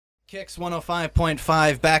Kicks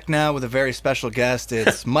 105.5 back now with a very special guest.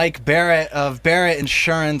 It's Mike Barrett of Barrett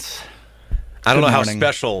Insurance. I don't know morning. how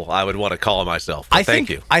special I would want to call myself. But thank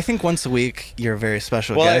you. I think once a week you're a very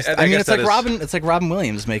special Well, guest. I mean, guess it's like that is- Robin. It's like Robin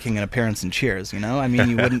Williams making an appearance in Cheers. You know, I mean,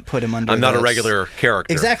 you wouldn't put him under. I'm not a those- regular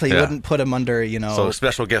character. Exactly, you Yeah. wouldn't put him under. So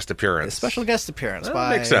special guest appearance. a special guest appearance That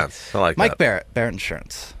by makes sense. I like Mike that. Barrett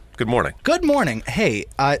Insurance. Good morning. Good morning. Hey,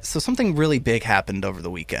 so something really big happened over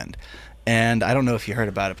the weekend, and I don't know if you heard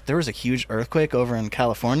about it, but there was a huge earthquake over in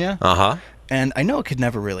California. Uh-huh. And I know it could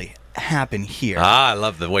never really happen here. I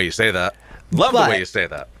love the way you say that. Love the But- way you say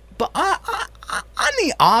that. But on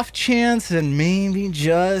the off chance, and maybe,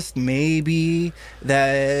 just maybe,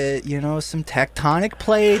 that, you know, some tectonic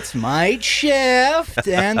plates might shift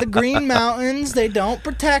and the Green Mountains, they don't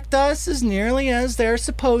protect us as nearly as they're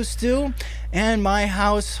supposed to, and my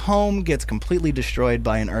home gets completely destroyed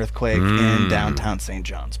by an earthquake in downtown St.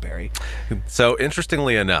 Johnsbury. So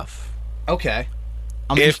interestingly enough, Okay.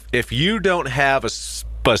 if you don't have a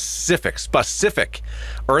specific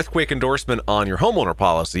earthquake endorsement on your homeowner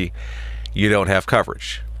policy, you don't have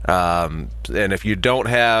coverage. And if you don't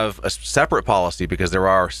have a separate policy, because there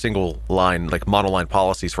are single line, like monoline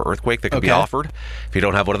policies for earthquake that can be Okay. offered, if you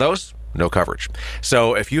don't have one of those, no coverage.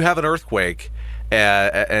 So if you have an earthquake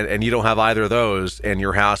and you don't have either of those and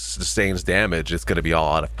your house sustains damage, it's going to be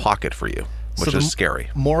all out of pocket for you, which So the is scary.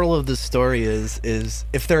 Moral of the story is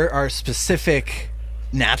if there are specific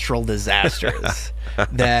natural disasters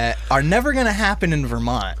that are never going to happen in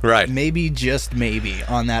Vermont, Right. maybe, just maybe,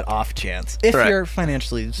 on that off chance, if Right. you're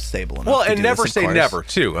financially stable enough. Well, to and do never this, of say course. never,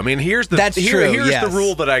 too. I mean, here's the That's true, here's yes. the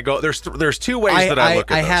rule that I go. There's two ways that I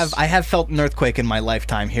look at this. I have felt an earthquake in my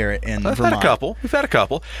lifetime here in I've Vermont. had a couple. We've had a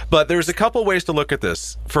couple, but there's a couple ways to look at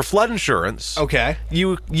this. For flood insurance, Okay.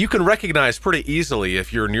 you can recognize pretty easily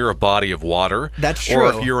if you're near a body of water. That's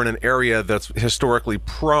Or true. if you're in an area that's historically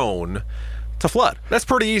prone to flood. That's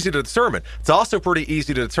pretty easy to determine. It's also pretty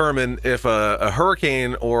easy to determine if a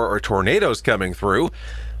hurricane or a tornado is coming through.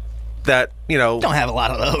 That, you know, Don't have a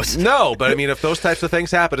lot of those. no, but I mean, if those types of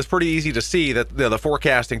things happen, it's pretty easy to see that the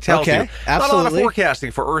forecasting tells Okay, you. Not a lot of absolutely.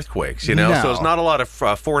 forecasting for earthquakes, you know, No. so there's not a lot of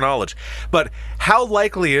foreknowledge. But how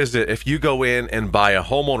likely is it if you go in and buy a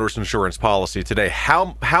homeowner's insurance policy today?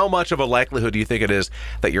 How much of a likelihood do you think it is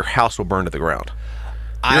that your house will burn to the ground?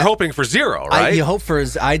 You're hoping for zero, right? You hope for,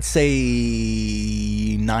 I'd say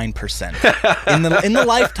 9%. in the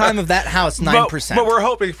lifetime of that house, 9%. But we're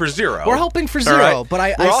hoping for zero. We're hoping for All zero, right? but I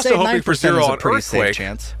we're say also hoping 9% for zero is a on pretty safe earthquake.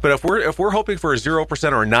 chance. But if we're hoping for a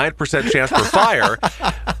 0% or a 9% chance for fire,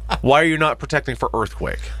 why are you not protecting for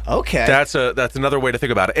earthquake? Okay. That's another way to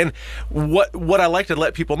think about it. And what I like to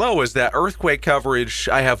let people know is that earthquake coverage,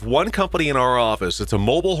 I have one company in our office. It's a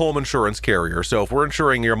mobile home insurance carrier. So if we're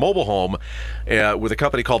insuring your mobile home with a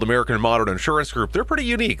company called American Modern Insurance Group, they're pretty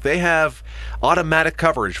unique. They have automatic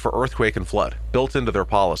coverage for earthquake and flood built into their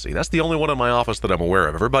policy. That's the only one in my office that I'm aware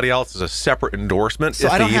of. Everybody else is a separate endorsement. So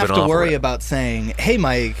if I don't they have even to offer worry it. about saying, hey,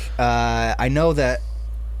 Mike, I know that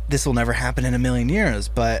this will never happen in a million years,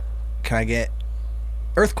 but can I get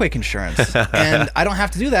earthquake insurance? And I don't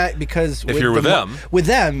have to do that because If you're with them. with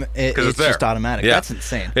them, 'Cause it's there. just automatic. Yeah. That's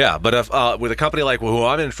insane. Yeah, but if with a company like who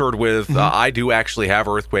I'm insured with, I do actually have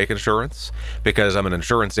earthquake insurance because I'm an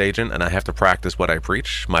insurance agent and I have to practice what I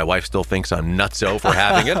preach. My wife still thinks I'm nutso for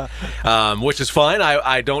having it, which is fine.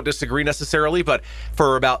 I don't disagree necessarily, but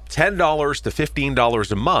for about $10 to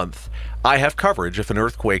 $15 a month, I have coverage if an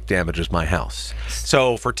earthquake damages my house.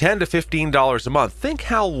 So for $10 to $15 a month, think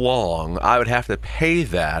how long I would have to pay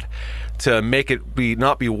that to make it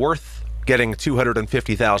not be worth getting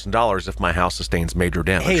 $250,000 if my house sustains major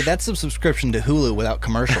damage. Hey, that's a subscription to Hulu without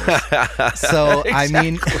commercials. So, I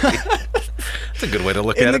mean, That's a good way to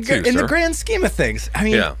look at it too, in sir. the grand scheme of things, I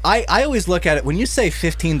mean, Yeah. I always look at it when you say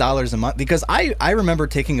 $15 a month, because I remember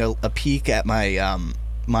taking a peek at my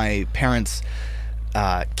my parents'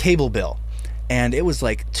 cable bill, and it was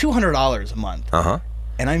like $200 a month. Uh-huh.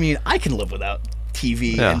 And I mean, I can live without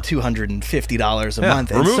TV Yeah. and $250 a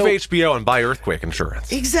month. And Remove so, HBO and buy earthquake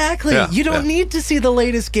insurance. Exactly. Yeah, You don't yeah. need to see the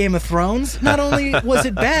latest Game of Thrones. Not only was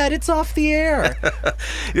it bad, it's off the air.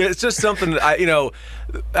 Yeah, it's just something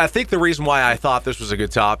I think the reason why I thought this was a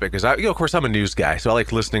good topic is of course I'm a news guy, so I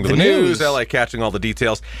like listening to the news. I like catching all the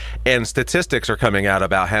details, and statistics are coming out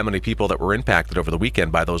about how many people that were impacted over the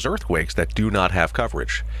weekend by those earthquakes that do not have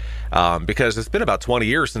coverage. Because it's been about 20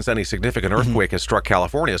 years since any significant earthquake has struck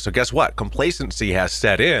California. So guess what? Complacency has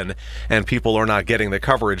set in, and people are not getting the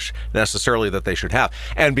coverage necessarily that they should have.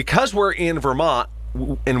 And because we're in Vermont,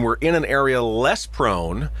 and we're in an area less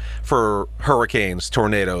prone for hurricanes,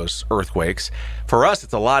 tornadoes, earthquakes, for us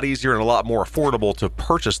it's a lot easier and a lot more affordable to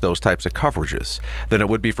purchase those types of coverages than it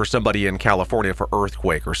would be for somebody in California for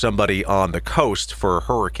earthquake, or somebody on the coast for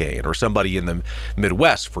hurricane, or somebody in the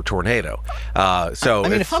Midwest for tornado. So I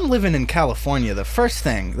mean, if I'm living in California, the first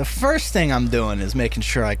thing I'm doing is making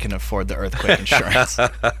sure I can afford the earthquake insurance.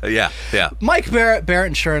 yeah. Mike Barrett, Barrett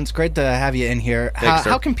Insurance, great to have you in here.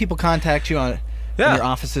 How can people contact you in your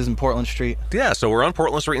offices in Portland Street? Yeah, so we're on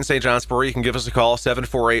Portland Street in St. Johnsbury. You can give us a call,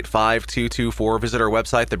 748-5224. Visit our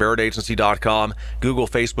website, thebarrettagency.com. Google,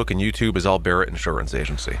 Facebook, and YouTube is all Barrett Insurance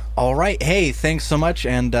Agency. All right. Hey, thanks so much.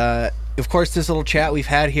 And of course, this little chat we've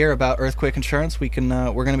had here about earthquake insurance, we're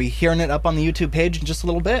going to be hearing it up on the YouTube page in just a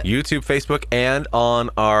little bit. YouTube, Facebook, and on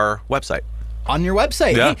our website. On your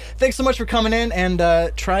website. Yeah. Hey, thanks so much for coming in, and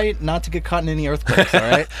try not to get caught in any earthquakes, all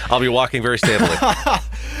right? I'll be walking very stably.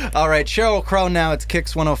 All right, Sheryl Crow now. It's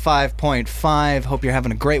Kicks 105.5. Hope you're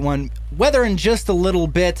having a great one. Weather in just a little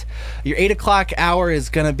bit. Your 8 o'clock hour is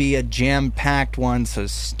going to be a jam-packed one, so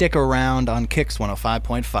stick around on Kicks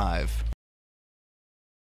 105.5.